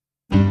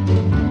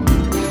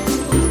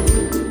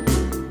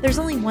There's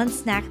only one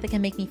snack that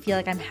can make me feel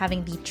like I'm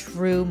having the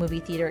true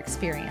movie theater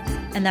experience,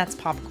 and that's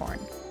popcorn.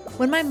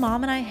 When my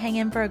mom and I hang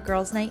in for a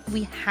girls' night,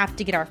 we have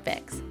to get our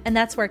fix, and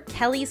that's where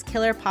Kelly's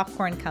Killer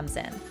Popcorn comes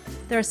in.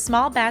 They're a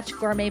small batch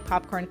gourmet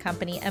popcorn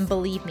company, and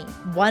believe me,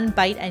 one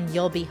bite and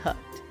you'll be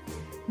hooked.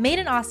 Made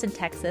in Austin,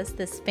 Texas,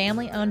 this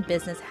family-owned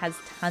business has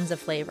tons of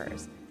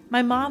flavors.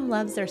 My mom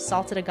loves their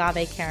salted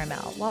agave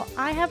caramel, while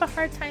I have a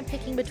hard time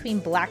picking between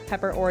black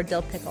pepper or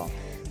dill pickle.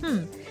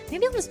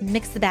 Maybe I'll just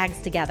mix the bags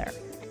together.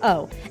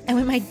 Oh, and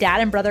when my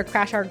dad and brother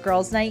crash our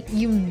girls' night,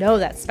 you know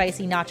that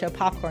spicy nacho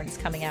popcorn is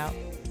coming out.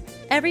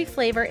 Every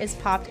flavor is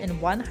popped in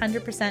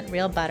 100%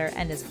 real butter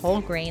and is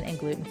whole grain and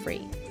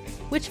gluten-free.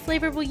 Which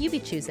flavor will you be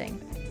choosing?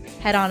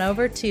 Head on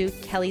over to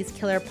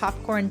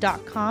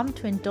kellyskillerpopcorn.com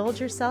to indulge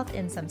yourself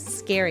in some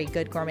scary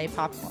good gourmet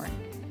popcorn.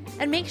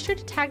 And make sure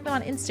to tag them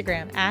on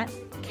Instagram at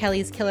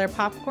Kelly's Killer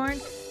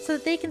Popcorn so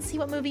that they can see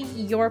what movie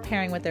you're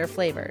pairing with their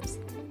flavors.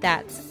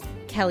 That's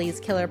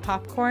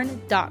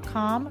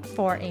kellyskillerpopcorn.com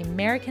for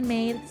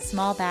American-made,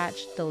 small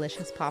batch,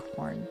 delicious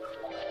popcorn.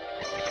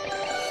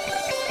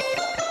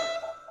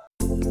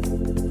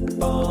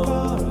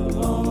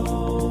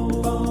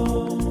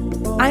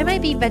 I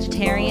might be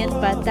vegetarian,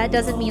 but that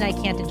doesn't mean I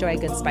can't enjoy a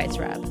good spice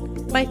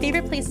rub. My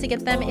favorite place to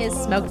get them is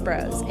Smoked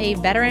Bros, a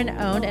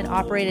veteran-owned and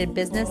operated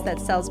business that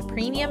sells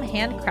premium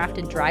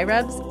handcrafted dry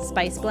rubs,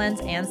 spice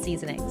blends, and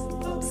seasonings.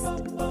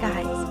 Psst,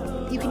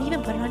 guys, you can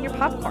even put it on your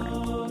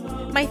popcorn.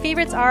 My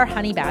favorites are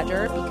Honey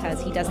Badger,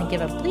 because he doesn't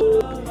give a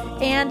bleep,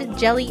 and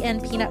jelly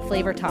and peanut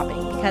flavor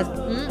topping, because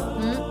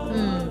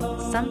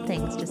some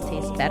things just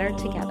taste better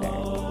together.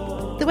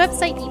 The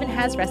website even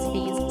has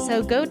recipes,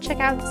 so go check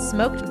out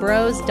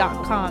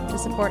smokedbros.com to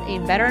support a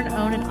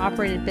veteran-owned and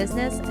operated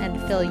business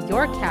and fill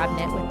your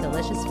cabinet with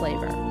delicious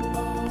flavor.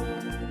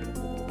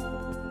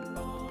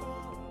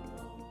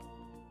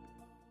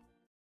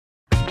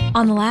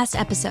 On the last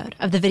episode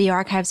of the Video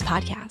Archives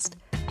podcast,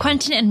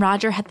 Quentin and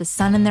Roger had the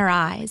sun in their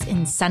eyes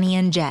in Sonny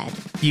and Jed.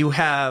 You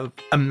have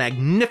a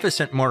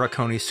magnificent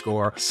Morricone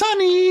score.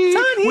 Sonny!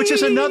 Which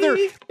is another,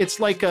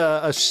 it's like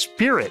a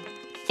spirit.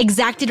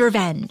 Exacted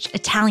revenge,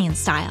 Italian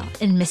style,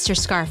 in Mr.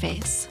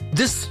 Scarface.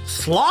 This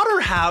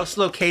slaughterhouse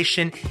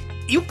location,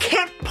 you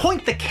can't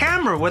point the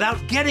camera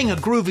without getting a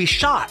groovy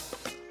shot.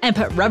 And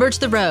put rubber to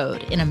the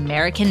road in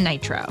American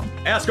Nitro.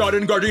 Ascot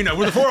and Gardena,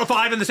 where the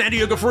 405 and the San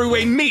Diego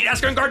Freeway meet.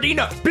 Ascot and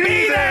Gardena,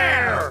 be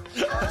there!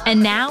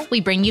 And now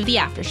we bring you the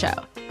after show.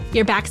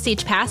 Your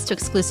backstage pass to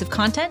exclusive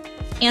content,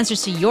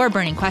 answers to your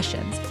burning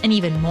questions, and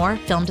even more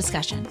film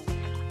discussion.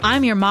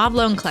 I'm your mob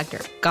loan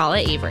collector, Gala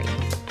Avery.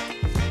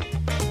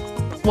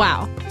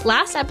 Wow,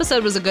 last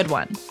episode was a good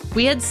one.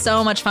 We had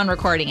so much fun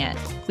recording it.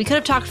 We could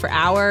have talked for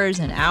hours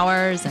and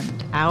hours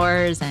and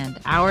hours and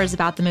hours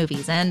about the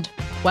movies, and,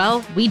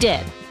 well, we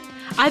did.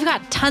 I've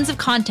got tons of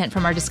content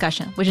from our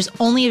discussion, which is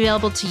only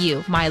available to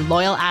you, my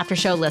loyal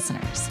after-show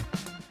listeners.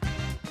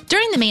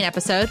 During the main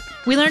episode,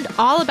 we learned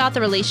all about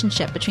the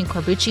relationship between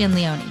Corbucci and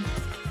Leone.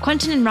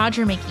 Quentin and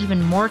Roger make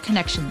even more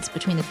connections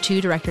between the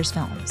two directors'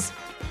 films.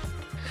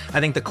 I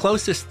think the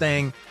closest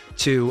thing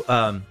to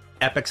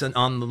epics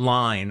on the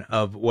line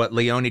of what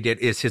Leone did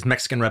is his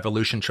Mexican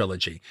Revolution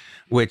trilogy,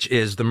 which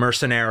is The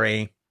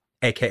Mercenary,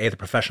 a.k.a. The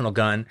Professional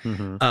Gun,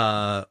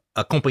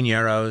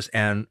 Compañeros,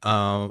 and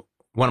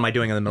What Am I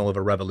Doing in the Middle of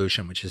a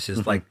Revolution, which is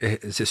his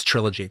is his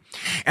trilogy.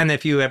 And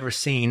if you've ever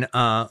seen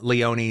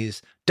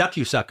Leone's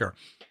Duck-You-Sucker,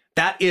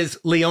 that is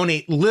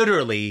Leone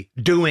literally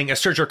doing a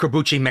Sergio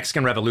Corbucci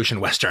Mexican Revolution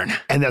Western.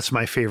 And that's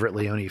my favorite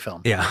Leone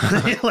film. Yeah.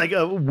 Like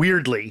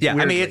weirdly. Yeah.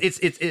 Weirdly. I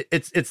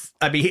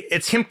mean,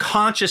 it's him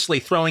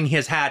consciously throwing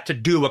his hat to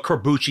do a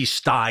Corbucci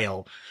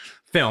style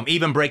film,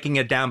 even breaking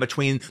it down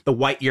between the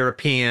white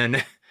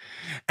European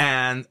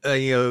and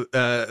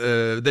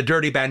the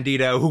dirty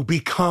bandito who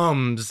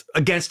becomes,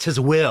 against his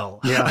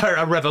will,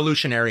 a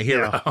revolutionary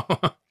hero.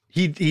 Yeah.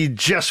 He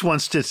just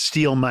wants to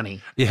steal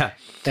money. Yeah.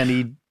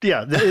 And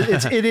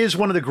it is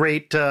one of the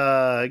great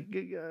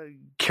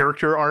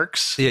character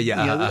arcs.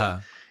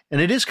 Yeah.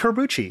 And it is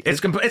Corbucci. It's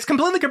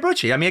completely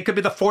Corbucci. I mean, it could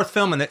be the fourth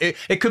film, and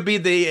it could be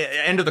the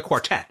end of the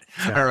quartet.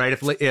 Yeah. All right,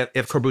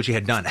 if Corbucci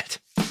had done it.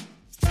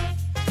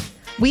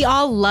 We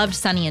all loved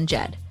Sonny and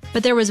Jed,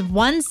 but there was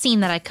one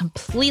scene that I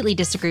completely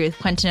disagree with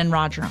Quentin and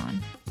Roger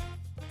on.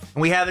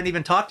 And we haven't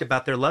even talked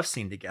about their love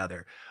scene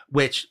together,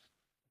 which,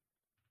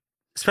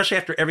 especially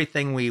after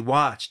everything we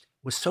watched,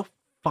 was so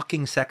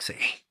fucking sexy.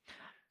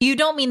 You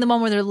don't mean the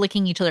one where they're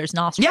licking each other's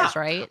nostrils,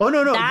 right? Oh,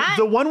 no.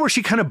 The one where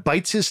she kind of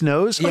bites his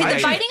nose. Okay,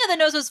 the biting of the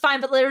nose was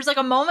fine, but there was like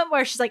a moment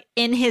where she's like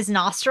in his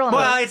nostril.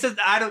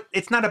 And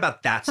it's not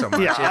about that so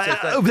much.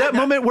 That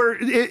moment where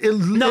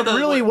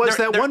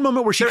one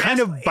moment where she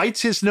kind of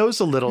bites his nose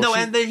a little. No,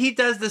 and then he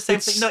does the same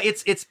thing. No,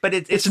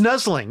 it's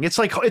nuzzling. It's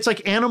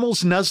like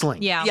animals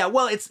nuzzling. Yeah. Yeah.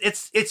 Well,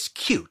 it's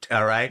cute.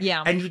 All right.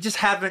 Yeah. And you just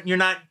haven't. You're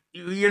not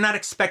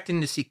expecting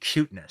to see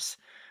cuteness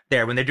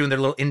there when they're doing their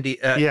little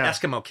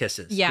Eskimo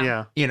kisses.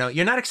 Yeah. You know,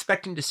 you're not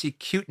expecting to see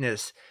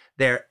cuteness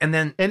there. And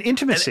then... And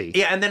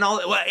intimacy. And then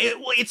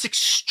it's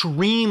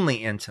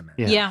extremely intimate.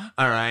 Yeah.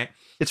 All right?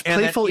 It's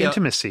playful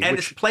intimacy. And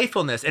it's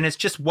playfulness. And it's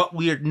just what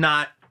we're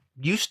not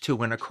used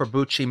to in a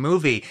Corbucci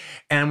movie,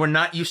 and we're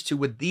not used to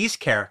with these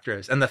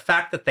characters. And the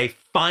fact that they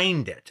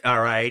find it,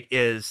 all right,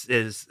 is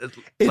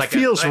it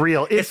feels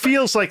real. It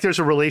feels like there's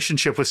a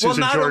relationship with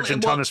Susan George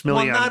and Thomas Millian.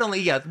 Well, not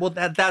only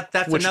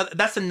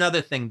that's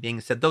another thing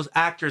being said. Those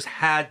actors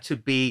had to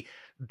be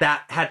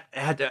had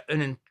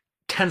an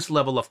intense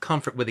level of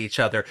comfort with each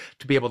other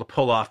to be able to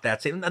pull off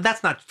that scene.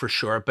 That's not for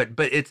sure, but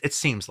it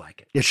seems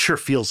like it. It sure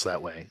feels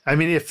that way. I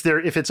mean, if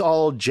it's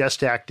all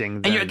just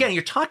acting, then... and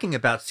you're talking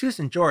about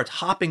Susan George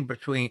hopping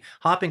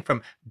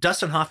from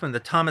Dustin Hoffman to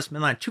Thomas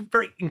Millian, two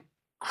very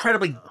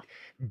incredibly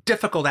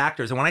difficult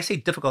actors. And when I say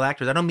difficult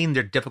actors, I don't mean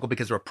they're difficult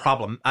because they're a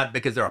problem.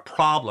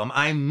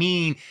 I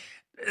mean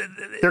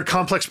they're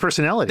complex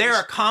personalities. There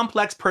are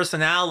complex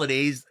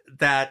personalities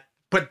that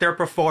put their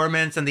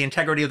performance and the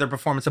integrity of their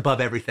performance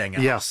above everything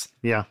else.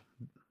 Yes.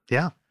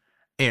 Yeah.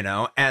 You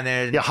know, and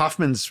then... Yeah,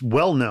 Hoffman's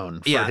well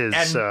known for his...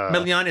 And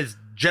Millian is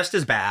just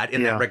as bad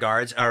in that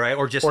regards, all right?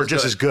 Or just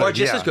as good. Or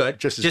just as good.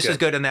 Just as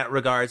good in that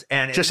regards.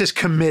 And just as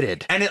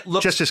committed. And it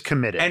looks... Just as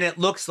committed. And it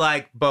looks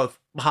like both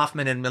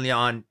Hoffman and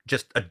Millian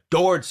just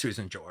adored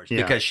Susan George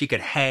because she could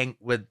hang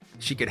with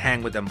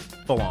them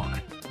full on.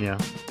 Yeah.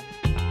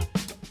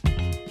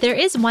 There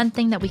is one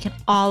thing that we can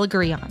all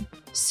agree on.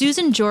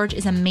 Susan George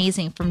is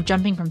amazing from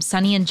jumping from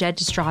Sonny and Jed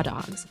to Straw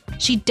Dogs.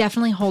 She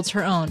definitely holds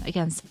her own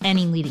against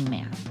any leading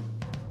man.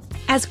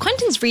 As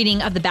Quentin's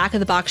reading of the back of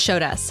the box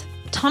showed us,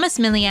 Thomas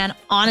Millian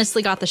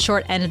honestly got the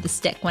short end of the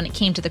stick when it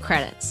came to the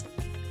credits.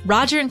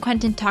 Roger and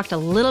Quentin talked a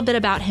little bit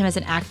about him as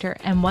an actor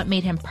and what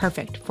made him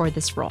perfect for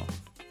this role.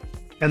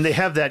 And they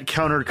have that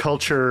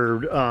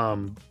counterculture...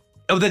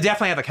 they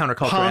definitely have a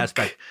counterculture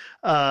aspect.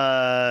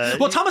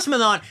 Well, Thomas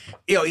Millian,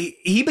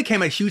 he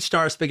became a huge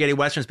star of spaghetti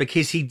westerns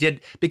because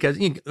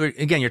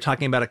again, you're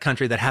talking about a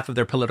country that half of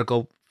their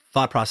political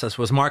thought process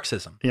was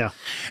Marxism. Yeah.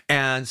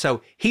 And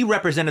so he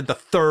represented the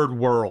third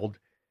world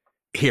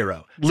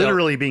hero.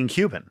 Literally being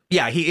Cuban.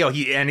 Yeah, he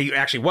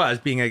actually was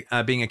being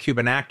a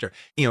Cuban actor.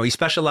 He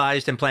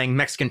specialized in playing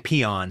Mexican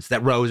peons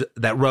that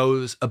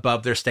rose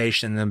above their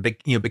station and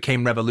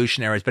became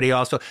revolutionaries. But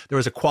there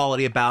was a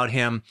quality about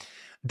him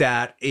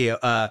that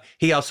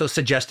he also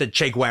suggested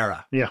Che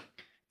Guevara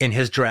in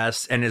his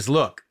dress and his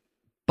look,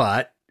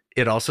 but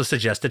it also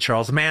suggested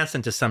Charles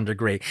Manson to some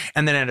degree.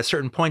 And then at a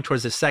certain point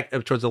towards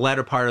the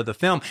latter part of the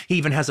film, he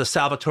even has a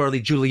Salvatore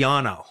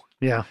Giuliano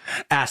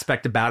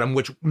aspect about him,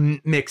 which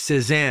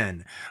mixes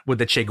in with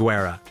the Che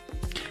Guevara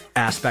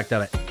aspect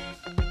of it.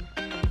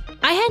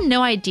 I had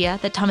no idea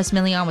that Thomas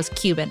Millian was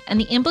Cuban and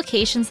the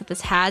implications that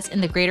this has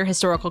in the greater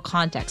historical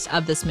context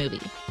of this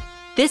movie.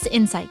 This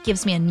insight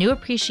gives me a new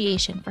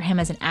appreciation for him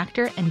as an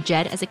actor and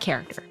Jed as a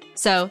character.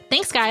 So,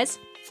 thanks, guys.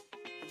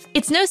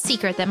 It's no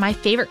secret that my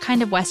favorite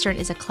kind of Western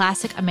is a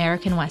classic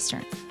American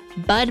Western.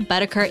 Bud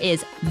Buttiker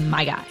is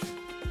my guy.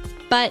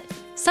 But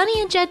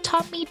Sonny and Jed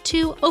taught me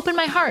to open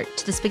my heart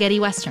to the spaghetti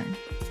Western.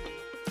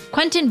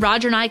 Quentin,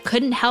 Roger, and I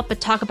couldn't help but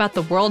talk about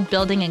the world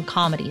building and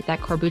comedy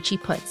that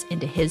Corbucci puts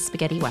into his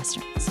spaghetti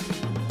Westerns.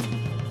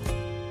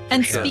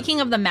 And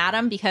speaking of the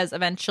madam, because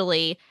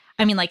eventually...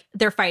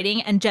 they're fighting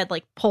and Jed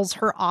pulls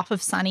her off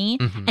of Sonny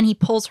and he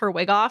pulls her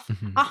wig off.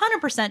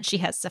 100% she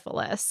has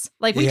syphilis.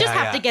 We just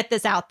have to get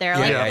this out there.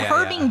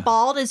 Her being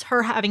bald is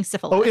her having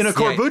syphilis. Oh, in a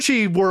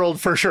Corbucci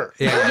world, for sure.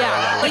 She 100%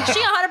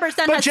 has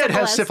syphilis. But Jed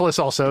has syphilis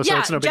also, so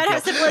it's no big deal. Jed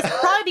has syphilis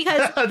probably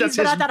because he's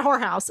been at that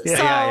whorehouse.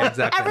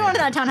 Exactly. Everyone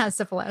in that town has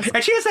syphilis.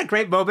 And she has that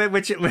great moment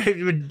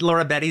when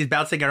Laura Betty's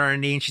bouncing on her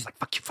knee and she's like,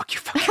 fuck you.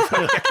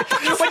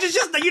 Which is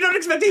just, you don't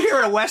expect to hear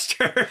in a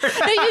Western. No,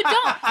 you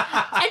don't.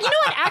 And you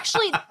know what,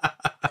 actually...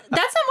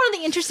 That's not one of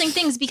the interesting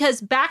things because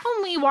back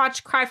when we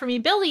watched Cry for Me,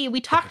 Billy, we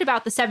talked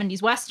about the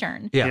 70s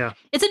Western. Yeah.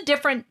 It's a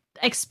different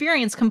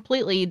experience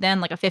completely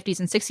than a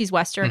 50s and 60s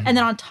Western. And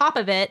then on top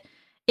of it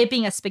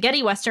being a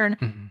spaghetti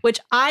Western,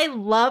 which I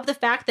love the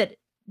fact that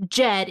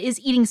Jed is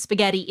eating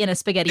spaghetti in a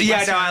spaghetti Western.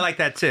 Yeah, no, I like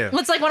that too.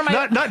 It's one of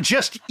my... Not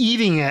just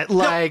eating it,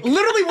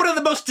 literally one of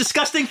the most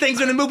disgusting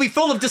things in a movie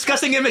full of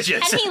disgusting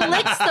images. And he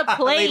licks the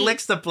plate. He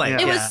licks the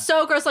plate. It was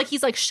so gross.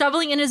 He's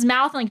shoveling in his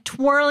mouth and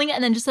twirling it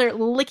and then just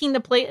licking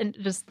the plate and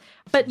just...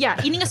 But yeah,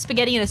 eating a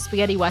spaghetti in a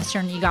spaghetti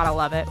Western, you gotta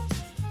love it.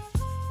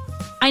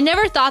 I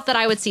never thought that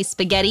I would see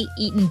spaghetti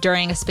eaten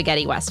during a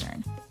spaghetti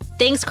Western.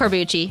 Thanks,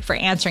 Corbucci, for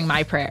answering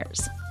my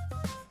prayers.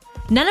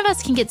 None of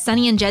us can get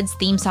Sonny and Jed's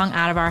theme song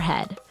out of our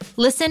head.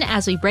 Listen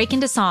as we break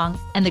into song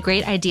and the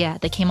great idea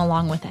that came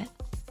along with it.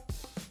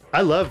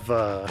 I love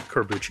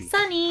Corbucci.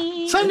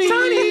 Sonny. Also, I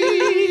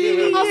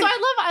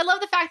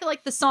love the fact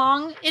that the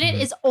song in it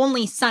is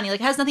only Sonny.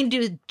 It has nothing to do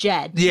with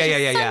Jed. Yeah.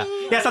 Yeah,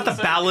 it's not the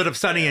ballad of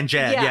Sonny and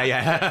Jed.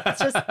 Yeah. It's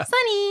just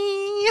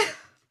Sonny.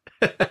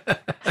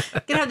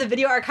 Gonna have the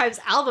Video Archives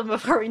album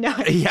before we know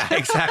it. Yeah,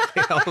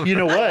 exactly. You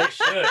know what?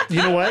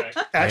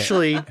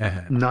 Actually,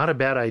 not a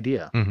bad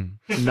idea.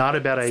 Not a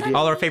bad idea.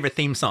 All our favorite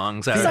theme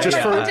songs. Just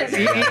for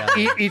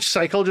each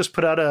cycle, just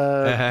put out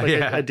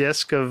a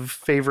disc of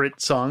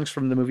favorite songs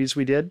from the movies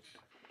we did.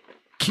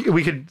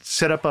 We could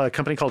set up a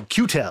company called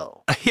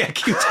QTEL. Yeah,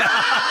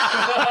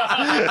 QTEL.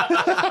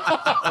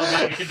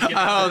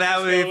 Oh,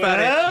 that would be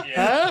funny.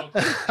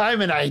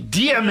 I'm an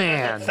idea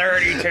man.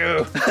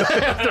 32.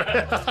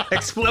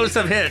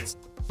 Explosive hits.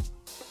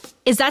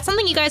 Is that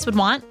something you guys would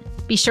want?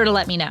 Be sure to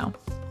let me know.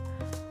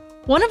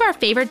 One of our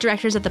favorite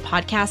directors of the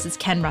podcast is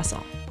Ken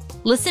Russell.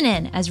 Listen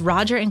in as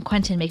Roger and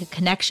Quentin make a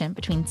connection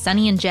between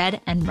Sonny and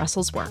Jed and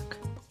Russell's work.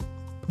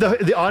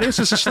 The audience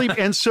is asleep,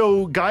 and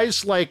so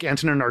guys like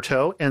Antonin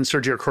Artaud and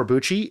Sergio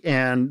Corbucci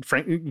and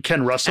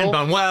Ken Russell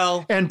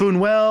And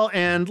Buñuel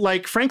and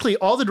like frankly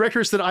all the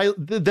directors that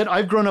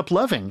I've grown up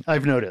loving,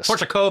 I've noticed.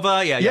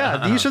 Portakova,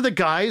 yeah. These are the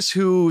guys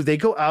who they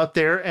go out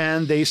there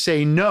and they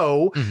say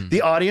no.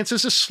 The audience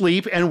is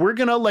asleep, and we're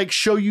gonna like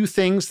show you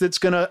things that's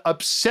gonna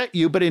upset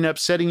you, but in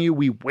upsetting you,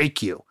 we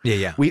wake you.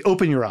 Yeah. We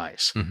open your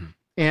eyes,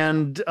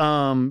 and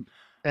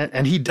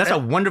he that's a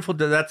wonderful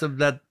defense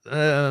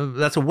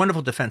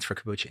for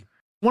Corbucci.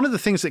 One of the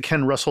things that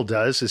Ken Russell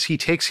does is he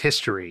takes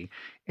history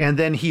and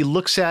then he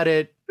looks at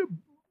it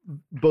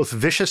both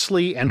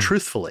viciously and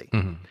truthfully.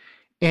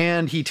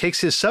 And he takes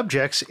his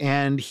subjects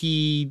and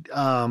he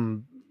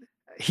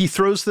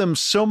throws them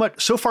so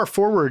far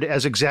forward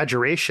as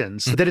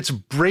exaggerations that it's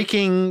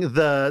breaking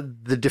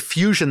the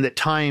diffusion that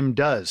time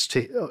does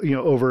to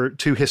over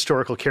to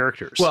historical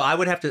characters. Well, I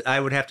would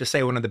have to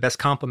say one of the best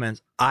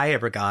compliments I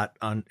ever got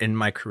in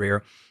my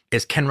career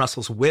is Ken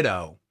Russell's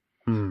widow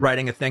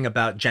writing a thing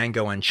about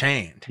Django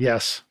Unchained.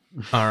 Yes.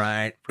 All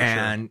right.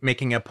 And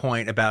making a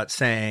point about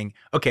saying,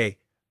 okay,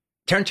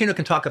 Tarantino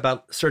can talk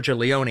about Sergio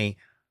Leone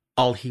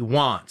all he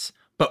wants,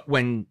 but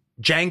when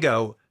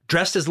Django,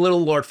 dressed as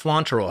Little Lord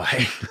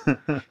Fauntleroy,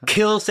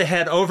 kills the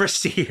head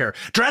overseer,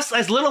 dressed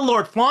as Little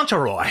Lord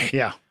Fauntleroy.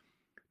 Yeah.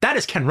 That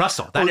is Ken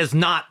Russell. That is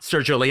not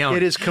Sergio Leone.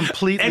 It is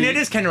completely... And it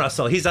is Ken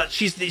Russell.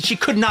 She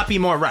could not be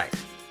more right.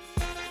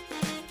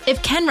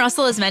 If Ken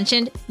Russell is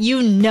mentioned,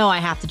 you know I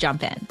have to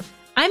jump in.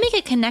 I make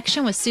a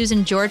connection with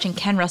Susan George and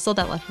Ken Russell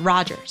that left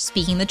Roger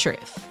speaking the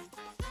truth.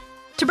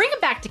 To bring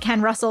it back to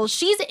Ken Russell,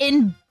 she's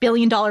in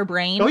Billion Dollar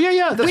Brain. Oh,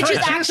 yeah. That's which right.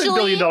 is actually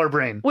Billion Dollar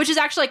Brain. Which is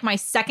actually like my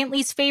second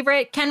least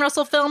favorite Ken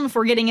Russell film if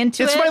we're getting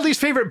into it. It's my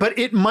least favorite, but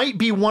it might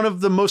be one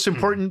of the most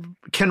important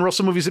Ken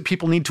Russell movies that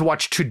people need to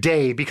watch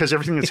today because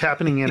everything that's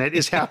happening in it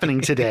is happening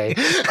today.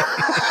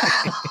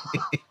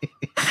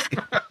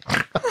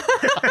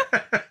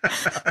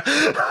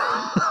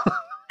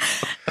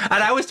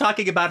 And I was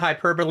talking about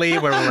hyperbole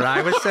where what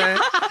I was saying.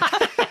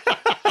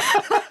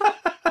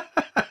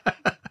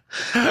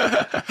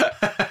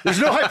 There's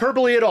no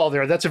hyperbole at all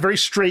there. That's a very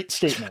straight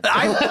statement.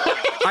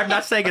 I'm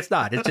not saying it's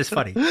not. It's just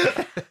funny.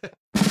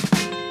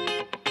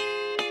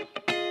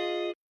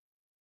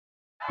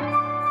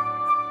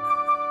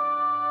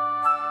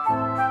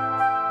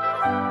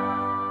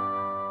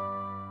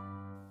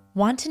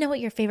 Want to know what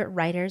your favorite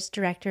writers,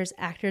 directors,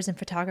 actors, and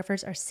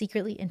photographers are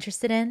secretly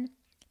interested in?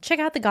 Check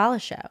out The Gala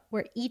Show,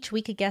 where each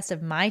week a guest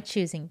of my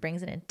choosing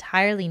brings an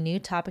entirely new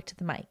topic to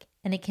the mic,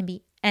 and it can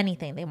be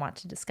anything they want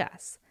to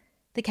discuss.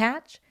 The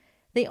catch?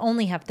 They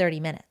only have 30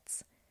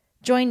 minutes.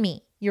 Join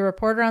me, your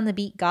reporter on the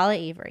beat, Gala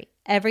Avery,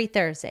 every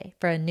Thursday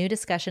for a new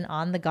discussion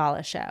on The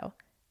Gala Show,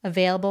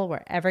 available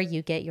wherever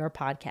you get your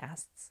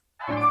podcasts.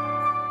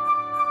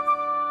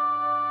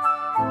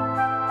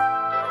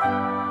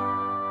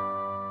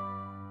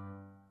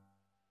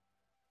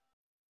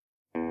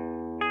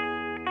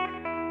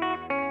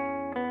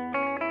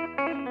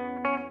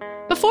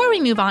 Before we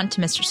move on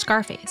to Mr.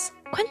 Scarface,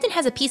 Quentin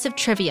has a piece of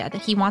trivia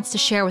that he wants to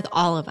share with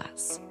all of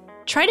us.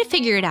 Try to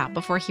figure it out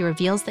before he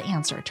reveals the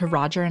answer to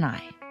Roger and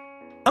I.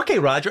 Okay,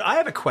 Roger, I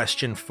have a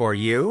question for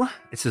you.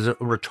 This is a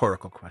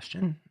rhetorical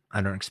question.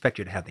 I don't expect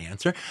you to have the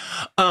answer.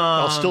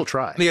 I'll still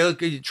try. Yeah,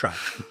 you try.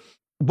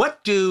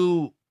 What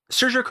do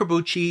Sergio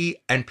Corbucci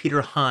and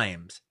Peter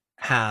Hyams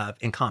have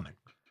in common?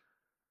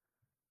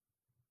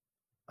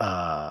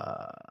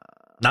 Not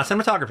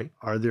cinematography.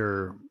 Are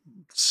their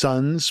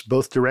sons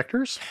both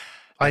directors?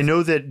 I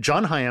know that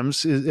John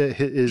Hyams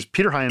is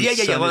Peter Hyams'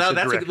 son. Yeah. Well,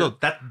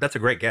 that's a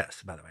great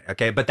guess, by the way.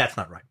 Okay, but that's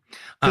not right.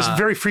 Because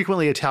very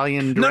frequently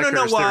Italian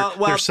directors,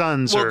 their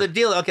sons are... Well, the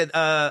deal, okay,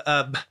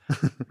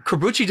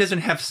 Corbucci doesn't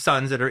have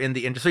sons that are in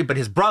the industry, but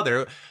his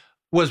brother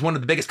was one of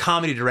the biggest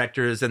comedy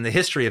directors in the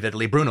history of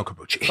Italy, Bruno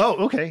Corbucci. Oh,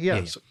 okay,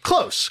 yeah. So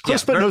close,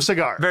 but no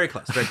cigar. Very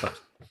close.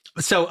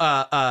 So,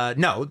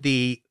 no,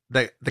 the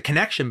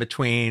connection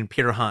between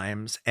Peter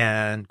Hyams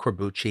and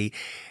Corbucci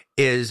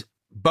is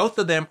both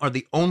of them are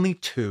the only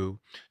two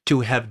to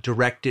have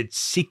directed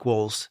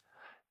sequels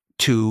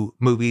to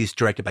movies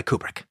directed by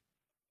Kubrick.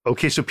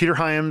 Okay, so Peter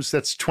Hyams,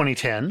 that's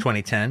 2010.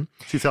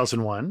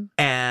 2001.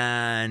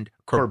 And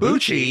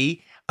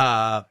Corbucci.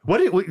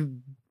 What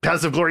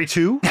Paths of Glory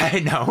 2?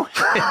 No.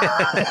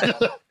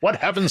 What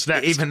happens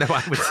next? Even though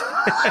I was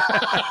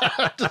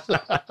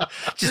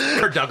just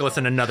Kirk Douglas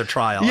in another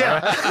trial.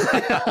 Yeah.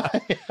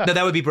 No,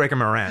 that would be Breaker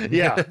Moran.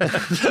 Yeah.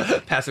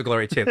 Paths of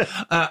Glory 2.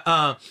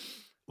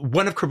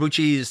 One of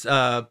Corbucci's,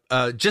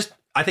 just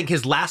I think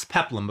his last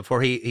peplum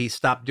before he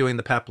stopped doing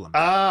the peplum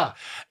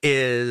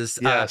is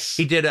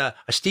he did a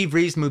Steve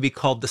Reeves movie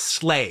called The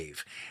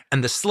Slave.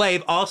 And The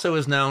Slave also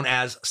is known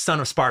as Son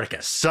of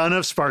Spartacus. Son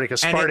of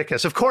Spartacus.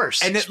 Spartacus, of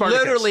course. And it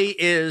literally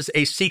is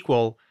a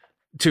sequel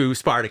to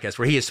Spartacus,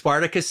 where he is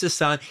Spartacus'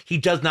 son. He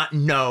does not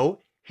know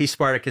he's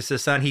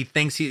Spartacus' son. He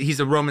thinks he's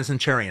a Roman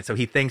centurion. So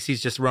he thinks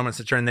he's just a Roman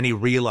centurion. Then he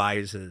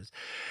realizes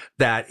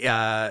that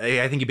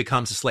I think he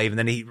becomes a slave. And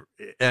then he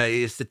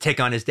is to take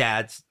on his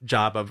dad's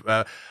job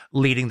of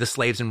leading the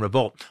slaves in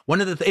revolt.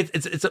 One of the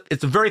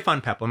it's a very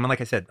fun peplum. And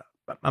like I said,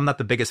 I'm not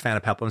the biggest fan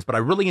of peplums, but I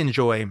really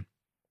enjoy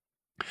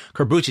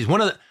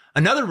Corbucci's.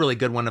 Another really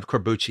good one of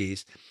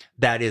Corbucci's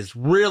that is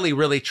really,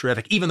 really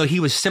terrific, even though he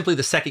was simply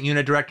the second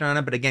unit director on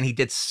it. But again, he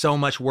did so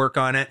much work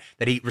on it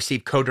that he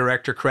received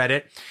co-director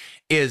credit,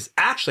 is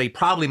actually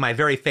probably my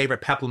very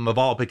favorite peplum of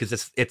all,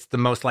 because it's the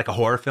most like a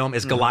horror film,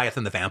 is Goliath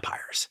and the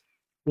Vampires.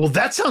 Well,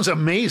 that sounds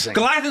amazing.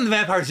 Goliath and the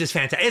Vampires is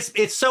fantastic.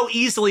 It's so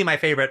easily my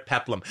favorite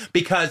peplum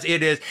because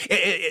it is.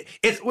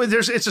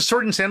 It's a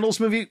sword and sandals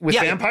movie with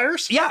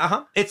vampires.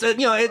 Yeah, It's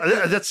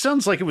that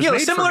sounds like it was made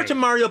similar for to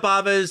Mario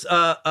Bava's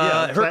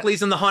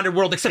Hercules in the Haunted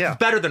World, except it's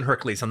better than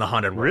Hercules in the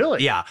Haunted World.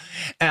 Really? Yeah.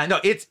 No,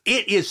 it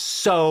is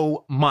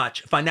so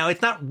much fun. Now,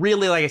 it's not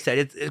really, like I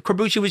said,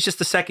 Corbucci was just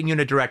the second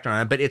unit director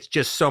on it, but it's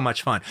just so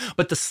much fun.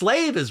 But The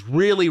Slave is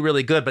really,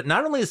 really good. But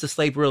not only is The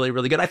Slave really,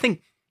 really good, I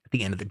think at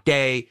the end of the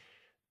day,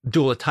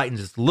 Duel of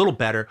Titans is a little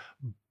better,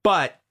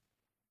 but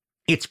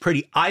it's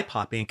pretty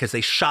eye-popping because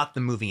they shot the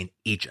movie in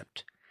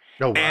Egypt.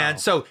 Oh, wow. And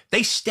so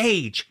they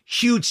stage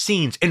huge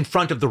scenes in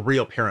front of the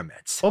real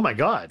pyramids. Oh my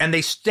God. And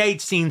they stage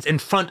scenes in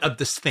front of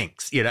the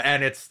Sphinx,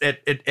 and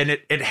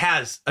it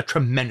has a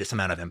tremendous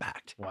amount of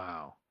impact.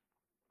 Wow.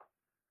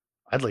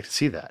 I'd like to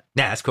see that.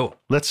 Yeah, that's cool.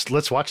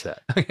 Let's watch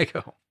that. Okay,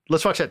 cool.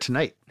 Let's watch that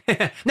tonight.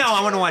 No,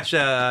 I want to watch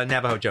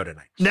Navajo Joe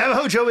tonight.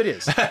 Navajo Joe it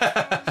is.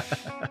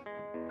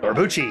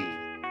 Corbucci.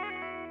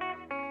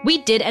 We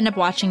did end up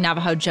watching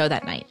Navajo Joe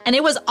that night, and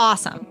it was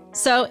awesome.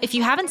 So if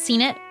you haven't seen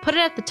it, put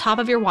it at the top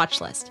of your watch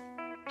list.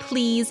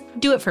 Please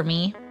do it for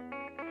me.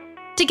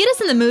 To get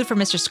us in the mood for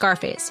Mr.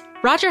 Scarface,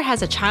 Roger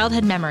has a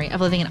childhood memory of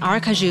living in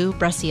Aracaju,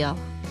 Brazil.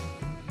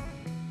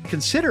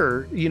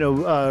 Consider,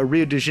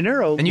 Rio de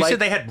Janeiro. And you said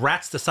they had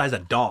rats the size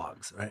of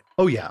dogs, right?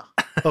 Oh, yeah.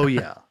 Oh,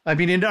 yeah. I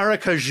mean, in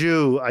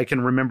Aracaju, I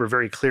can remember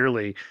very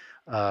clearly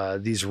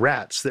these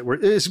rats that were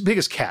as big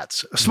as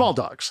cats, small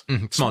dogs,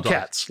 small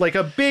cats, like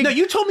a big. No,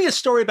 you told me a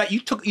story about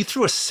you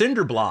threw a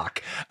cinder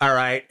block, all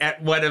right,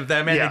 at one of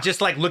them, and it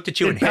just like looked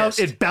at you and hissed.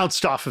 It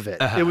bounced off of it.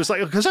 It was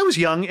like, because I was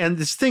young, and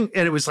this thing,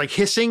 and it was like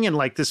hissing and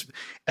like this,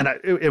 and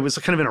it was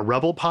kind of in a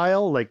rubble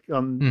pile, like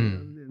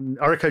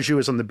Aracaju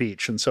is on the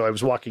beach, and so I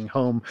was walking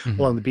home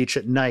along the beach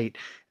at night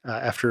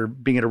after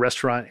being at a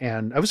restaurant,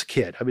 and I was a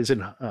kid. I was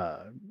in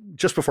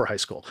just before high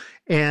school,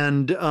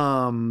 and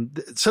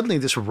suddenly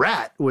this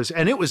rat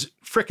and it was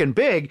freaking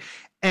big,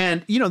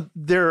 and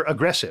they're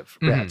aggressive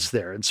rats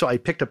there, and so I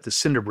picked up the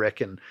cinder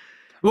brick and.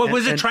 Well,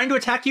 was it trying to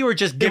attack you or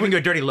just giving you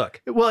a dirty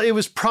look? Well, it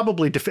was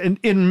probably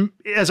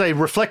as I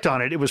reflect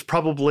on it, it was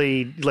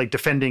probably like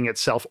defending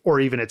itself or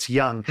even its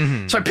young.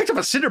 So I picked up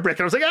a cinder brick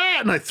and I was like,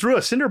 and I threw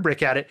a cinder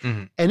brick at it,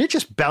 and it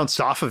just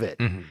bounced off of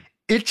it.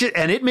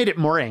 It made it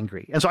more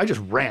angry, and so I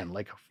just ran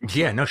like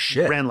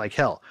ran like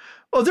hell.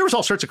 Oh, there was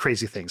all sorts of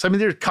crazy things. I mean,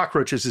 there are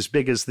cockroaches as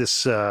big as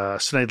this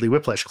Snidely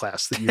Whiplash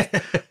glass that you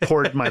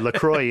poured my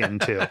LaCroix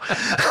into.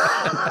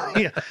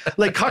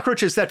 Like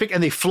cockroaches that big,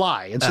 and they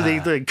fly, and so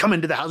they come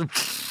into the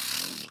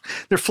house.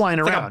 They're flying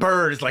around. Like a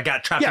bird is like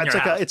got trapped in your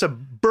house. It's a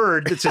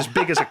bird that's as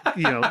big as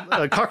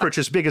a cockroach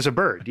as big as a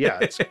bird. Yeah,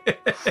 it's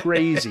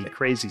crazy,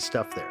 crazy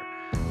stuff there.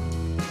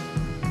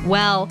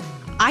 Well,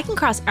 I can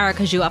cross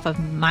Aracaju off of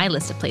my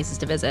list of places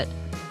to visit.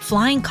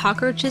 Flying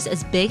cockroaches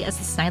as big as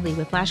the Snidely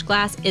Whiplash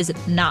glass is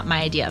not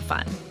my idea of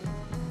fun.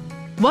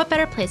 What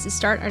better place to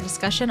start our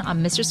discussion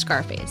on Mr.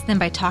 Scarface than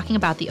by talking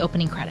about the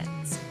opening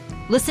credits?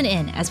 Listen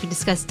in as we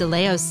discuss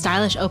DeLeo's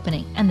stylish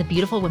opening and the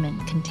beautiful women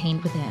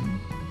contained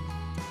within.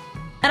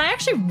 And I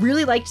actually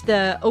really liked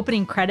the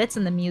opening credits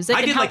and the music.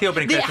 I did like the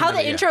opening credits. How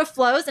the intro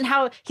flows and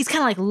how he's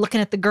kind of like looking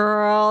at the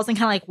girls and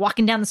kind of like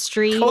walking down the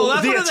street.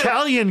 Oh, the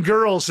Italian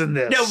girls in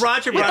this. No,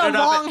 Roger brought it up. With the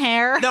long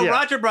hair. No,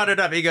 Roger brought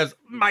it up. He goes,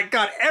 my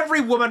God, every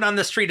woman on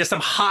the street is some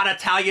hot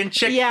Italian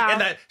chick in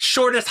the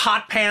shortest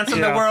hot pants in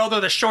the world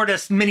or the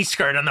shortest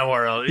miniskirt in the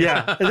world.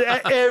 Yeah.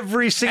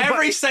 Every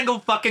single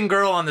fucking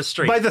girl on the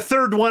street. By the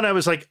third one, I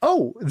was like,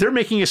 oh, they're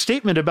making a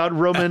statement about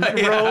Roman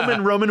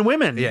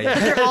women. Yeah. But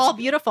they're all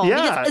beautiful.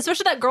 Yeah. Because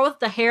especially that girl with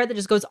the hair that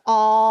just goes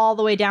all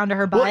the way down to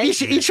her butt. Well,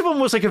 each of them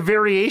was like a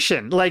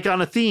variation, like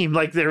on a theme.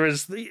 Like there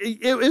was,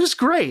 it was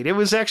great. It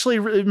was actually,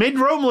 it made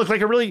Rome look like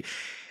a really,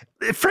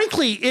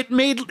 frankly, it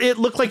made it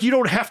look like you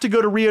don't have to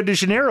go to Rio de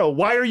Janeiro.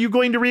 Why are you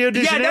going to Rio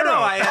de Janeiro?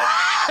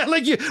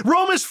 No.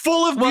 Rome is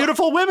full of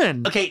beautiful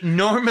women. Okay,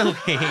 normally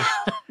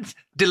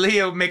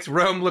DeLeo makes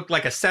Rome look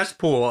like a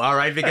cesspool, all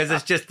right, because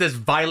it's just this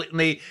violent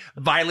meat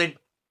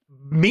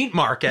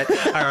market,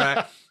 all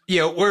right.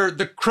 Where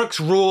the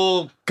crooks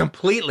rule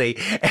completely.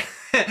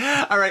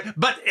 All right,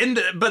 but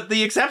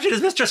the exception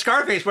is Mr.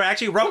 Scarface, where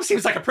actually Rome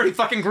seems like a pretty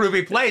fucking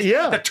groovy place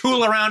to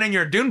tool around in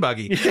your dune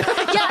buggy. Yeah, and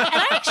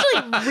I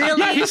actually really...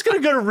 Yeah, he's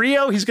going to go to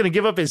Rio. He's going to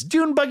give up his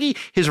dune buggy,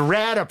 his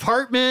rad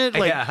apartment,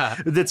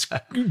 that's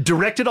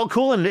directed all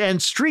cool,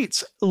 and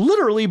streets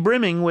literally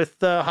brimming with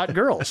hot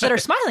girls that are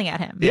smiling at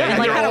him. Yeah,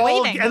 and kind of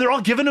waving. And they're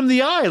all giving him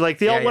the eye. Like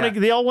they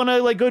all want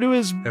to like go to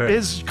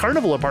his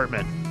carnival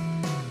apartment.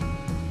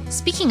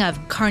 Speaking of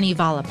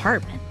Carnival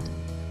apartment,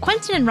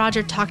 Quentin and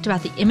Roger talked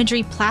about the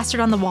imagery plastered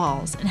on the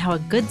walls and how a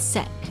good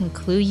set can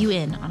clue you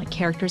in on a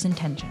character's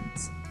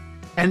intentions.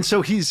 And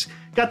so he's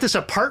got this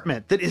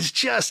apartment that is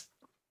just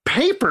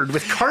papered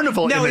with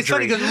carnival imagery. No, it's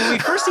funny because when we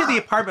first see the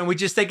apartment, we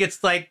just think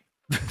it's like,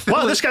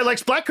 wow, this guy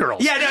likes black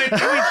girls. Yeah, no,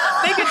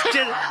 I think it's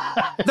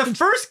just the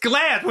first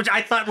glance, which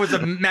I thought was a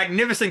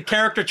magnificent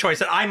character choice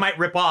that I might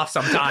rip off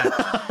sometime.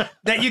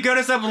 That you go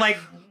to some like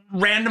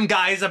random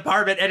guy's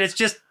apartment and it's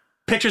just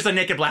pictures of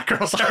naked black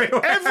girls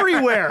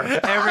everywhere.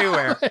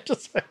 Everywhere.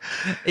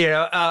 You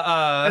know,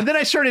 and then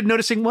I started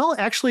noticing, well,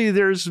 actually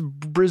there's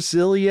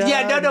Brasilia.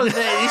 Yeah, no,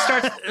 he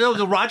starts,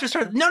 Roger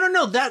starts,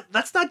 no,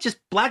 that's not just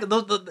black,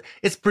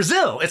 it's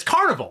Brazil, it's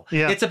carnival.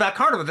 Yeah. It's about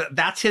carnival.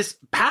 That's his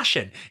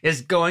passion,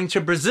 is going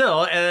to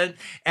Brazil, and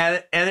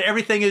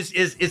everything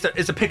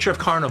is a picture of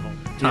carnival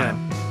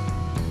time.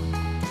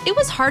 Yeah. It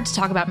was hard to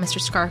talk about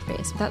Mr.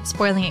 Scarface without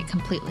spoiling it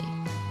completely.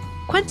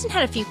 Quentin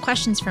had a few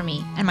questions for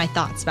me and my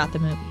thoughts about the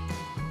movie.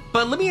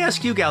 But let me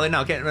ask you, Gally,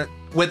 now,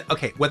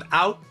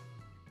 without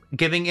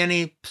giving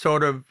any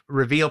sort of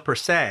reveal per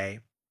se,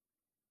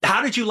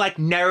 how did you like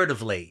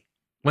narratively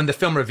when the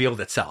film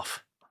revealed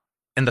itself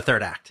in the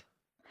third act?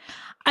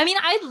 I mean,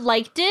 I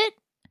liked it.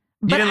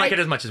 You didn't like it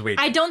as much as we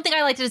did. I don't think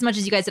I liked it as much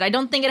as you guys did. I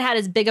don't think it had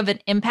as big of an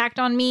impact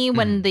on me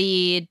when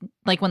the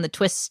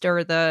twist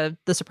or the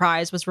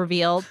surprise was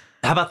revealed.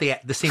 How about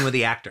the scene with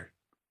the actor?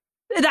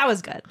 That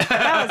was good. Okay.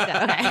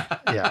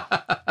 Yeah.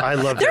 I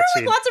love that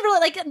scene. There are lots of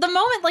really, like, the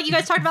moment, like you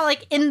guys talked about,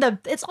 like,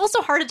 it's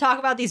also hard to talk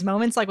about these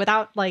moments, like,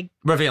 without, like,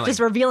 just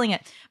revealing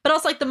it. But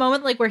also, like, the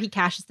moment, like, where he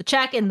cashes the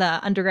check in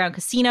the underground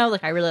casino,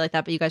 like, I really like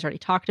that, but you guys already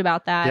talked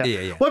about that.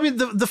 Yeah. Well, I mean,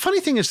 the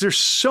funny thing is there's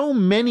so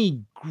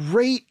many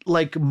great,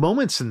 like,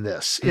 moments in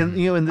this,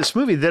 in this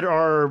movie that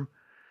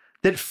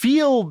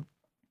feel...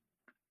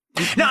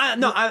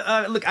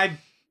 Look,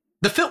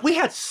 the film, we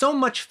had so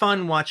much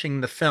fun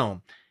watching the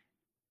film.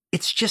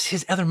 It's just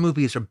his other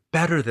movies are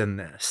better than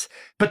this.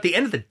 But the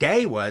end of the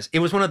day it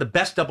was one of the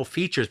best double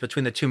features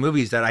between the two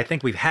movies that I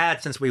think we've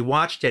had since we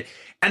watched it.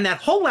 And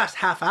that whole last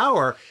half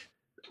hour,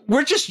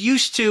 we're just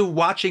used to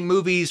watching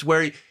movies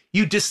where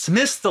you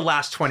dismiss the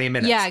last 20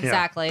 minutes. Yeah,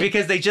 exactly.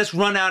 Because they just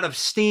run out of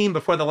steam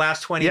before the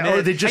last 20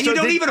 minutes. And you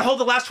don't even hold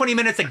the last 20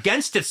 minutes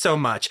against it so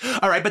much.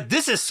 All right, but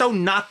this is so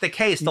not the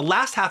case. The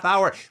last half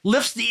hour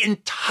lifts the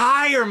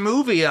entire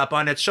movie up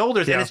on its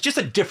shoulders, and it's just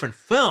a different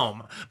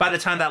film by the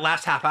time that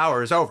last half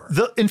hour is over.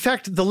 In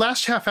fact, the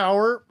last half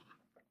hour,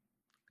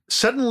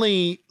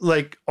 suddenly,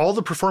 like, all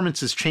the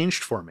performances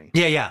changed for me.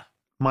 Yeah.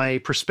 My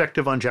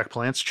perspective on Jack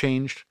Palance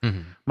changed.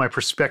 Mm-hmm. My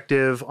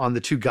perspective on the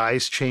two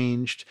guys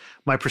changed.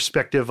 My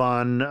perspective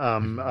on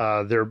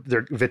their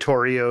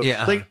Vittorio.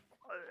 Yeah. Like,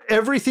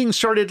 everything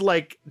started,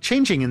 like,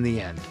 changing in the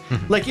end.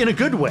 Mm-hmm. Like, in a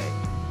good way.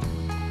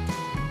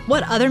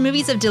 What other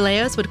movies of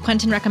DeLeo's would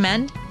Quentin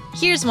recommend?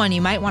 Here's one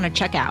you might want to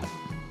check out.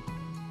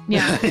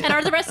 Yeah. And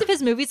are the rest of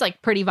his movies,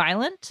 like, pretty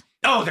violent?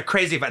 Oh, they're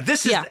crazy. But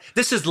this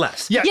is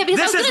less. Yeah, because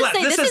I was going to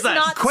say, this is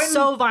not Quentin,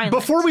 so violent.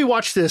 Before we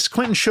watched this,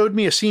 Quentin showed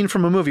me a scene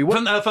from a movie.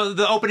 From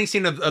the opening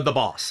scene of The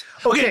Boss.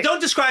 Okay,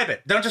 don't describe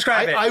it.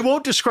 I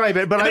won't describe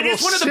it, but I will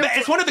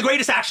it's one of the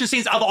greatest action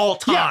sscenes of all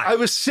time. Yeah,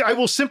 I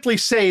will simply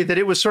say that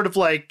it was sort of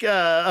like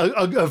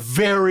a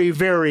very,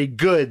 very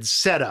good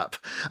setup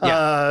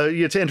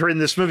to enter in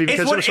this movie,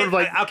 because it was sort of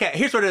like... Okay,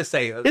 here's what I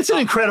say. It's an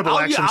incredible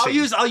action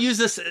scene. I'll use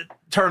this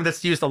term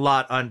that's used a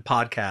lot on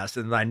podcasts,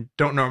 and I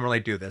don't normally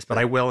do this, but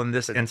I will in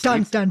this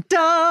instance. Dun,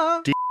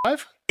 dun, dun.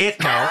 D5?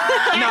 No,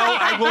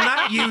 I will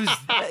not use.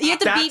 You have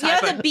to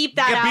beep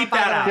that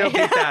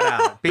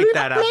out. Beep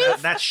that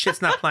out. That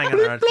shit's not playing on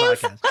our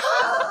podcast.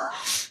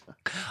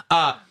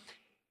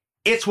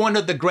 It's one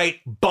of the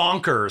great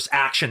bonkers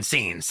action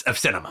scenes of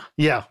cinema.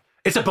 Yeah.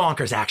 It's a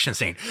bonkers action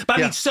scene. But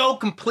I mean, so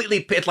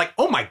completely, it's like,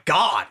 oh my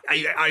God,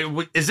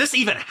 is this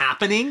even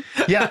happening?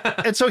 Yeah.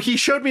 And so he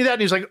showed me that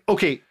and he's like,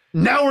 okay,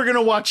 now we're going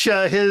to watch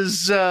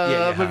his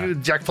movie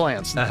with Jack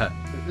Palance.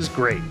 It was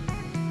great.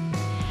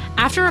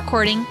 After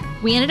recording,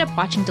 we ended up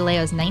watching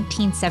DeLeo's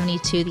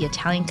 1972 The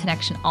Italian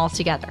Connection all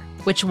together,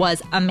 which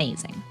was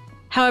amazing.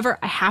 However,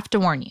 I have to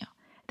warn you,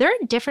 there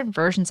are different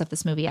versions of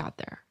this movie out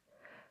there.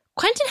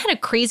 Quentin had a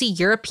crazy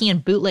European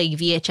bootleg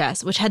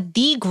VHS, which had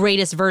the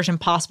greatest version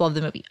possible of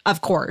the movie,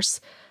 of course,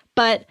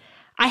 but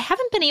I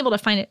haven't been able to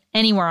find it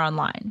anywhere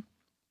online.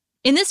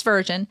 In this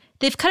version,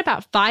 they've cut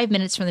about 5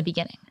 minutes from the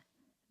beginning.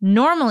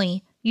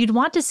 Normally, you'd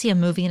want to see a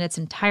movie in its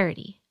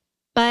entirety,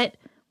 but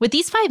with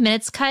these 5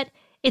 minutes cut,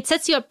 it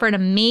sets you up for an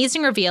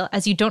amazing reveal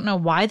as you don't know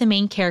why the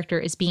main character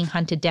is being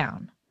hunted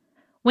down.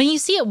 When you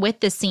see it with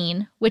this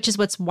scene, which is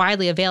what's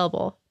widely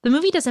available, the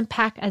movie doesn't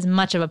pack as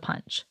much of a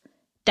punch.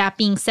 That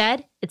being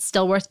said, it's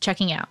still worth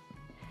checking out.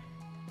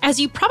 As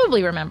you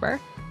probably remember,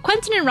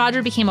 Quentin and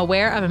Roger became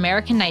aware of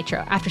American Nitro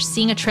after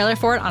seeing a trailer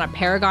for it on a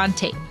Paragon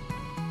tape.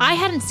 I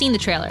hadn't seen the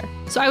trailer,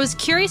 so I was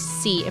curious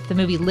to see if the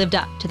movie lived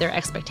up to their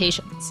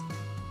expectations.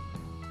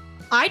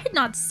 I did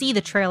not see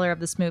the trailer of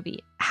this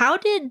movie. How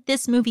did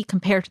this movie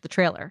compare to the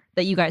trailer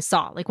that you guys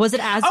saw? Like, was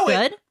it as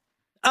good?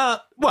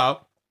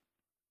 Well,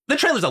 the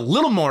trailer's a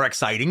little more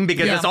exciting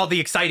because it's all the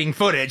exciting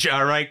footage,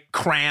 right,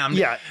 crammed,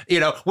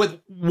 with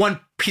one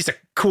piece of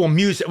cool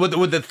music,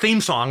 with the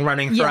theme song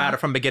running throughout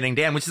it from beginning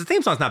to end, which is the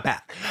theme song's not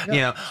bad.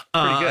 Yeah,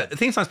 pretty good. The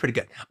theme song's pretty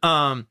good.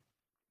 No,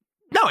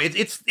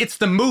 it's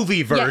the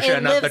movie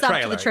version of the trailer.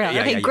 Up to the trailer.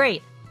 Okay,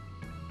 great.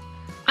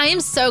 I am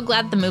so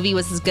glad the movie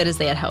was as good as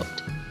they had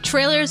hoped.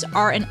 Trailers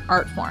are an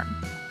art form.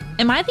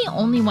 Am I the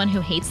only one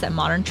who hates that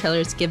modern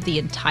trailers give the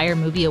entire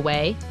movie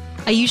away?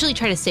 I usually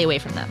try to stay away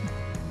from them.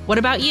 What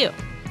about you?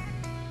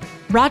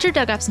 Roger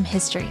dug up some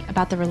history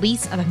about the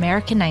release of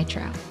American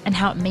Nitro and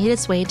how it made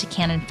its way to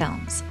Cannon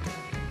Films.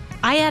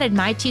 I added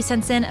my 2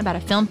 cents in about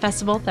a film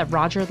festival that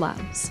Roger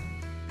loves.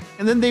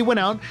 And then they went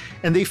out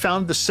and they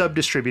found the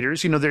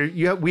sub-distributors. We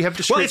have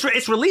distributors.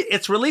 Well,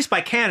 it's released by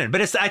Canon,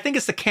 but I think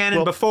it's the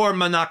Canon before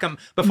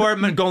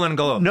Golden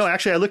Globes. No,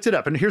 actually, I looked it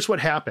up, and here's what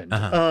happened.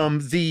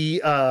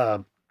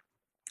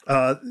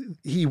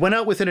 He went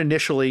out with it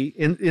initially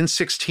in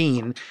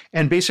 16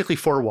 and basically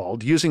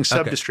four-walled using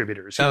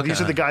sub-distributors.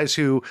 These are the guys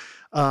who,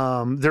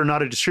 they're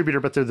not a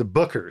distributor, but they're the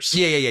bookers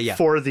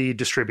for the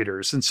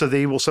distributors. And so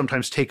they will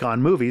sometimes take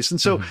on movies.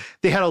 And so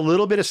they had a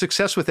little bit of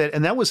success with it.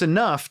 And that was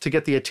enough to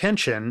get the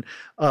attention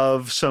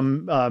of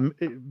some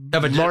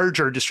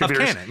larger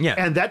distributors. Canon,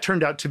 and that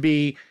turned out to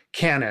be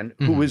Canon,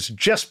 who was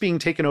just being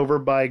taken over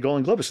by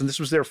Golden Globus, and this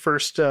was their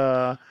first.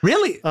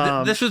 Really,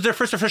 this was their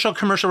first official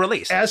commercial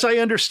release, as I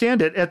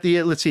understand it. At the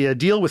a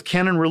deal with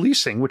Canon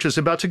Releasing, which is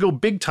about to go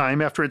big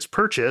time after its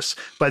purchase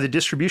by the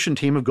distribution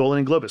team of Golden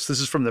and Globus. This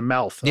is from the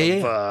mouth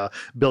of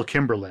Bill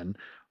Kimberlin,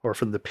 or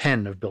from the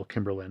pen of Bill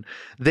Kimberlin.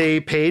 They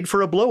paid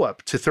for a blow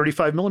up to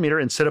 35 millimeter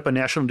and set up a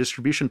national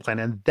distribution plan,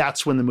 and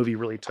that's when the movie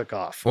really took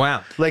off.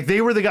 Wow! Like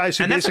they were the guys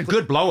who, and that's a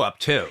good blow up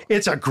too.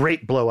 It's a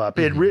great blow up.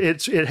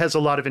 It has a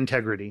lot of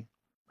integrity.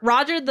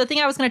 Roger, the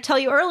thing I was going to tell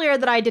you earlier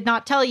that I did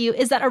not tell you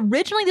is that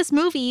originally this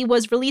movie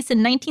was released in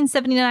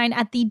 1979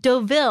 at the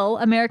Deauville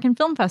American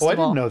Film Festival. Oh, I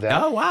didn't know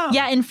that. Oh, wow.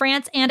 Yeah, in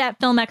France and at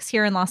Filmex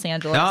here in Los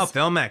Angeles. Oh,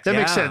 Filmex, That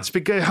makes sense.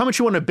 Because how much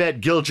you want to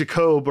bet Gil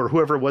Jacob or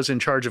whoever was in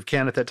charge of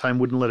Cannes at that time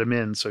wouldn't let him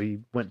in, so he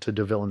went to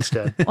Deauville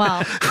instead.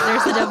 Well,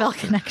 there's the Deauville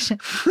connection.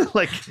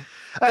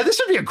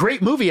 This would be a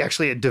great movie,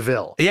 actually, at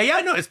Deauville.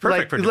 No, it's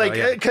perfect for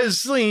Deauville.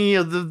 Because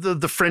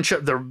the French,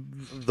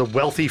 the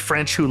wealthy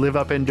French who live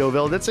up in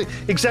Deauville, that's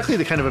exactly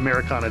the kind of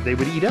Americana they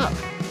would eat up.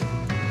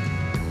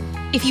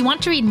 If you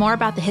want to read more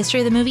about the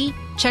history of the movie,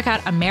 check out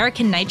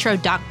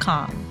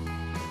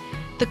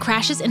AmericanNitro.com. The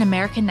crashes in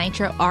American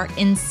Nitro are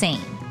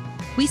insane.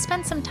 We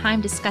spent some time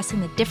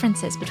discussing the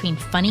differences between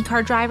funny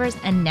car drivers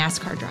and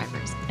NASCAR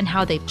drivers and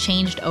how they've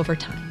changed over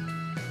time.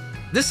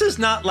 This is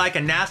not like a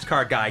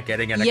NASCAR guy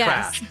getting in a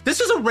crash. This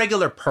is a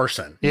regular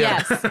person.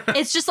 Yeah. Yes.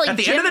 It's just like at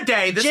the end of the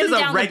day, this is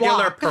a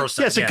regular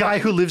person. Yeah, it's a guy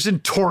who lives in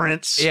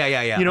Torrance.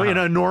 In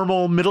a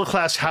normal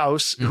middle-class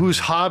house whose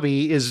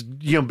hobby is,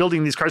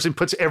 building these cars and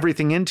puts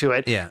everything into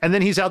it. Yeah. And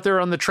then he's out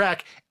there on the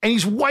track and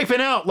he's wiping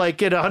out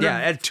like at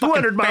 100,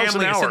 200 miles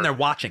an hour. Sitting there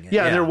watching it.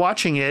 Yeah, they're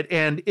watching it,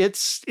 and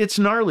it's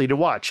gnarly to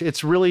watch.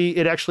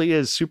 It actually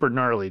is super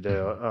gnarly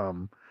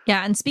to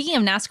Yeah, and speaking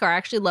of NASCAR, I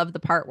actually love the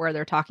part where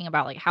they're talking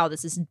about like how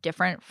this is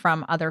different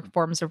from other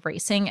forms of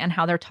racing and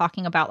how they're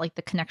talking about like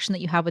the connection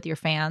that you have with your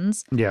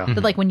fans. Yeah.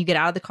 That like when you get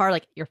out of the car,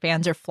 like your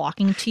fans are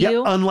flocking to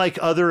you. Unlike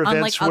other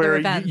events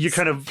you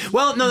kind of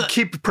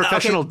keep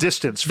professional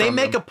distance from them.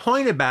 They make a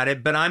point about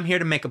it, but I'm here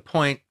to make a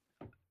point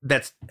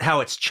that's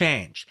how it's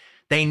changed.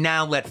 They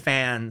now let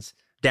fans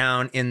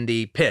down in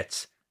the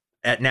pits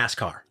at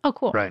NASCAR. Oh,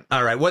 cool. Right.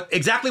 All right. What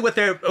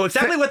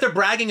they're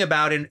bragging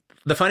about in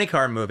the Funny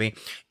Car movie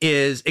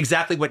is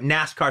exactly what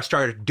NASCAR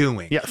started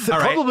doing. Yeah,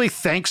 probably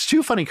thanks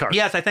to Funny Car.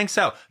 Yes, I think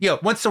so.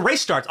 Once the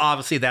race starts,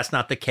 obviously that's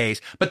not the case.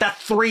 But that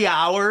 3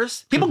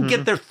 hours, people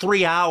get there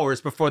 3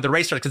 hours before the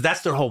race starts because that's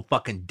their whole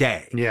fucking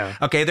day. Yeah.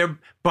 Okay, they're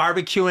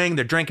barbecuing,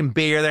 they're drinking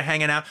beer, they're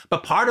hanging out.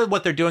 But part of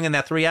what they're doing in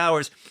that 3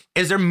 hours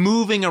is they're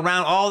moving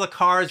around. All the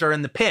cars are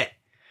in the pit.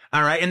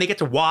 All right, and they get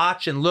to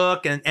watch and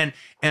look and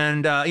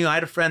I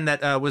had a friend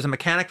that was a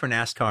mechanic for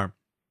NASCAR.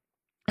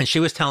 And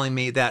she was telling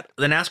me that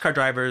the NASCAR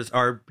drivers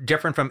are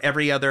different from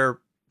every other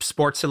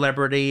sports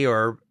celebrity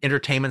or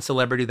entertainment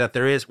celebrity that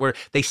there is, where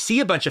they see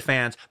a bunch of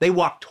fans, they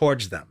walk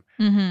towards them.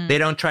 Mm-hmm. They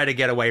don't try to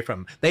get away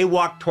from them. They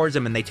walk towards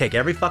them and they take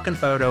every fucking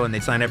photo and they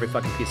sign every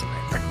fucking piece of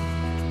paper.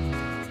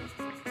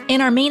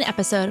 In our main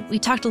episode, we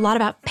talked a lot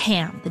about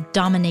Pam, the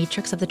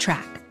dominatrix of the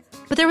track.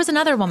 But there was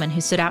another woman who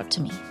stood out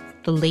to me,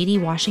 the lady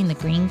washing the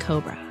green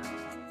Cobra.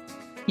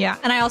 Yeah,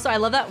 and I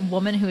love that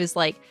woman who is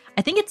like,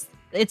 I think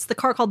it's the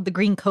car called the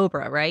Green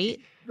Cobra, right?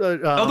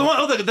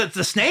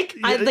 The snake?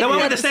 The one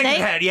with the snake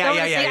head. Yeah.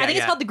 I think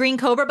it's called the Green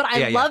Cobra, but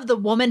I love the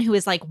woman who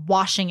is like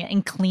washing it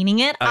and cleaning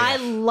it. I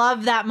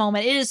love that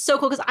moment. It is so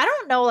cool because I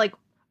don't know, like,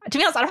 to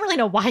be honest, I don't really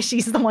know why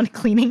she's the one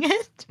cleaning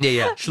it.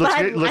 Yeah. She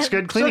looks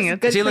good cleaning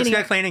it. She looks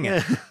good cleaning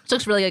it. She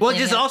looks really good. Well,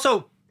 just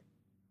also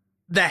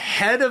the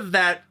head of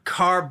that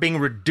car being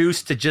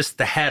reduced to just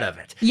the head of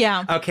it.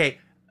 Yeah. Okay.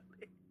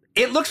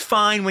 It looks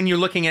fine when you're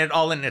looking at it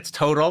all in its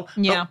total.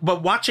 Yeah.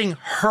 But watching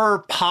her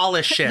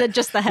polish it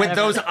just the head with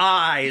those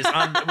eyes,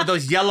 with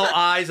those yellow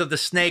eyes of the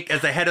snake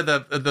as the head of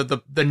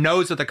the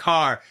nose of the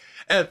car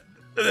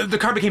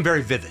became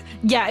very vivid.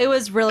 Yeah, it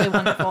was really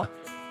wonderful.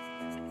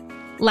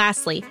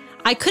 Lastly,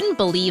 I couldn't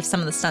believe some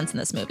of the stunts in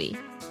this movie.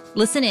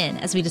 Listen in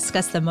as we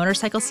discuss the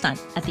motorcycle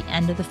stunt at the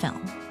end of the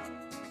film.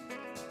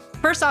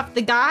 First off,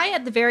 the guy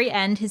at the very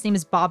end, his name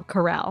is Bob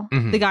Carell,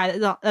 the guy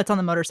that's on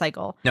the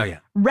motorcycle. Oh, yeah.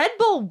 Red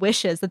Bull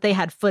wishes that they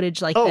had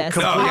footage like this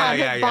on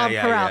Bob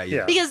Carell.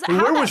 Yeah. Because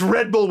where was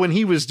Red Bull when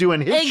he was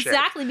doing his shit?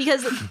 Exactly,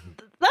 because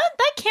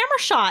that camera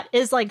shot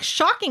is like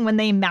shocking when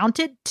they mount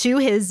it to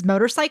his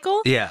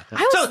motorcycle. Yeah.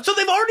 So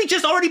they've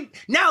already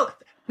now.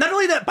 Not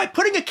only that, by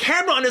putting a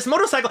camera on his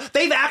motorcycle,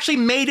 they've actually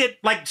made it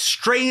like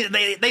strange.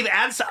 They've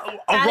added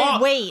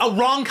a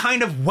wrong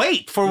kind of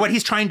weight for what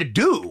he's trying to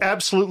do.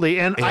 Absolutely.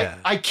 And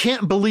I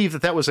can't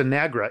believe that was a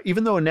Nagra.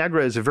 Even though a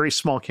Nagra is a very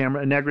small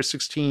camera, a Nagra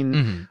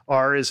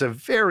 16R is a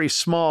very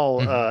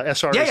small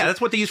SR. Yeah,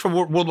 that's what they use for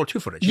World War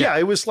II footage. Yeah,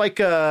 it was like,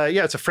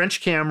 it's a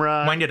French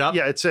camera. Wind it up.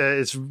 Yeah,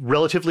 it's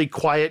relatively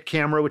quiet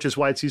camera, which is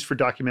why it's used for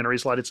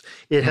documentaries a lot.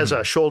 It has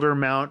a shoulder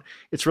mount.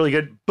 It's really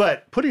good.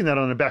 But putting that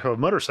on the back of a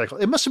motorcycle,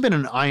 it must have been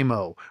an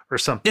IMO or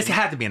something. This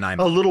had to be an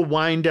IMO. A little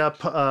wind-up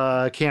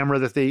camera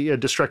a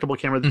destructible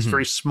camera that's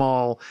very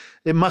small.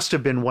 It must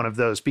have been one of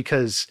those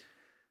because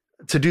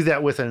to do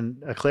that with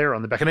an Eclair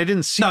on the back, and I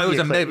didn't see. No,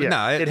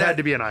 it had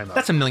to be an IMO.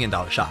 That's $1 million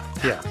shot.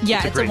 Yeah,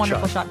 it's a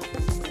wonderful shot.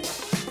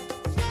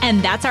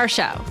 And that's our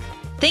show.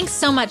 Thanks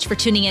so much for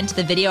tuning in to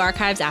the Video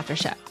Archives After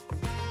Show.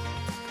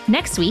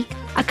 Next week,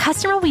 a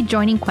customer will be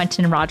joining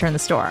Quentin and Roger in the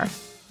store.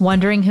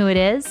 Wondering who it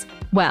is?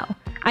 Well,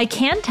 I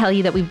can tell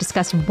you that we've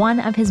discussed one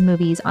of his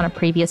movies on a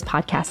previous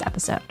podcast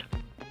episode.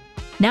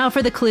 Now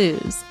for the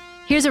clues.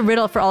 Here's a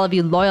riddle for all of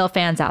you loyal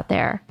fans out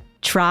there.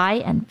 Try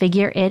and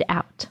figure it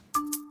out.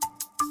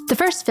 The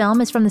first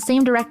film is from the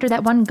same director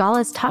that won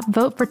Gala's top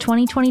vote for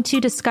 2022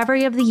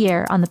 Discovery of the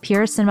Year on the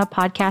Pure Cinema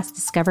Podcast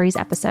Discoveries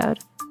episode.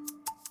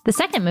 The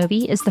second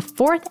movie is the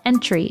fourth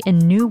entry in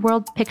New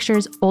World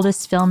Pictures'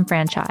 oldest film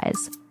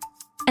franchise.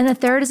 And the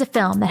third is a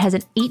film that has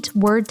an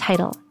 8-word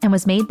title and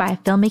was made by a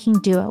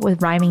filmmaking duo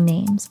with rhyming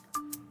names,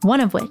 one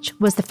of which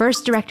was the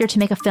first director to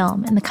make a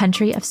film in the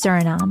country of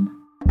Suriname.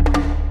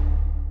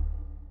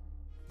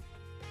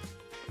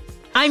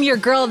 I'm your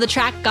girl of the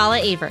track, Gala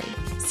Avery.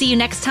 See you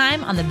next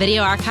time on the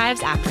Video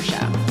Archives After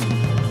Show.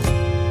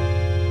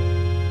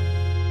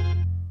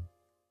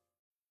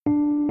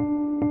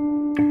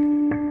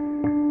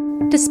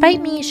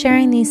 Despite me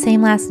sharing the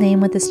same last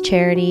name with this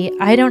charity,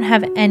 I don't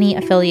have any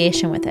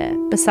affiliation with it,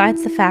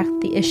 besides the fact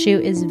that the issue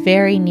is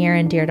very near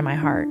and dear to my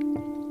heart.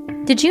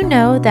 Did you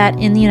know that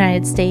in the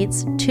United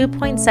States,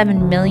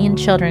 2.7 million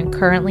children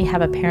currently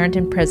have a parent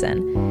in prison,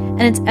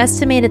 and it's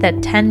estimated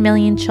that 10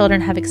 million children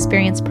have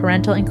experienced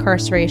parental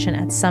incarceration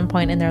at some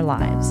point in their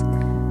lives?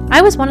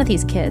 I was one of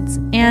these kids,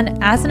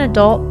 and as an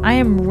adult, I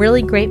am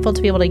really grateful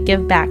to be able to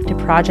give back to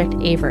Project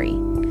Avery.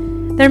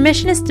 Their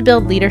mission is to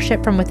build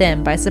leadership from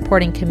within by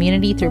supporting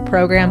community through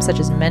programs such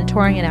as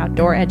mentoring and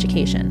outdoor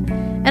education,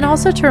 and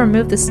also to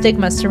remove the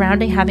stigma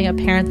surrounding having a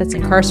parent that's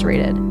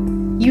incarcerated.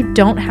 You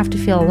don't have to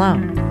feel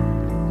alone.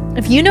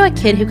 If you know a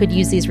kid who could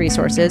use these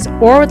resources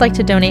or would like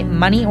to donate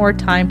money or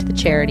time to the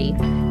charity,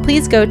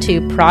 please go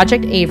to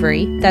Project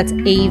Avery, that's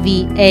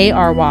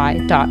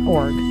AVARY.org,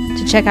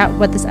 to check out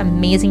what this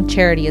amazing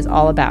charity is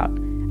all about.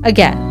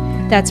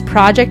 Again, that's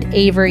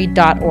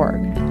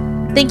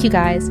projectavery.org. Thank you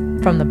guys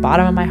from the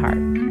bottom of my heart.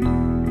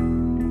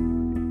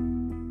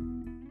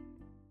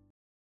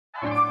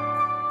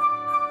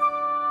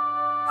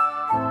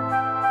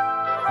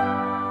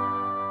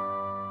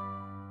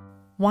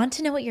 Want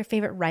to know what your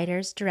favorite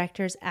writers,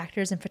 directors,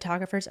 actors, and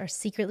photographers are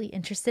secretly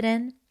interested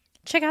in?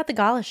 Check out The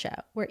Gala Show,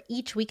 where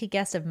each week a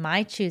guest of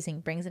my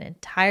choosing brings an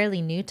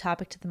entirely new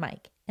topic to the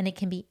mic, and it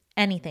can be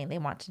anything they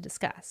want to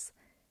discuss.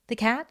 The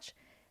catch?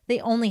 They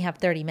only have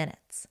 30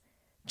 minutes.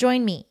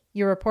 Join me,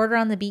 your reporter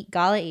on the beat,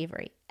 Gala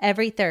Avery,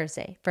 every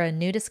Thursday for a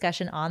new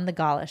discussion on The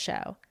Gala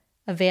Show,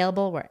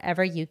 available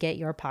wherever you get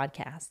your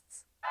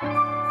podcasts.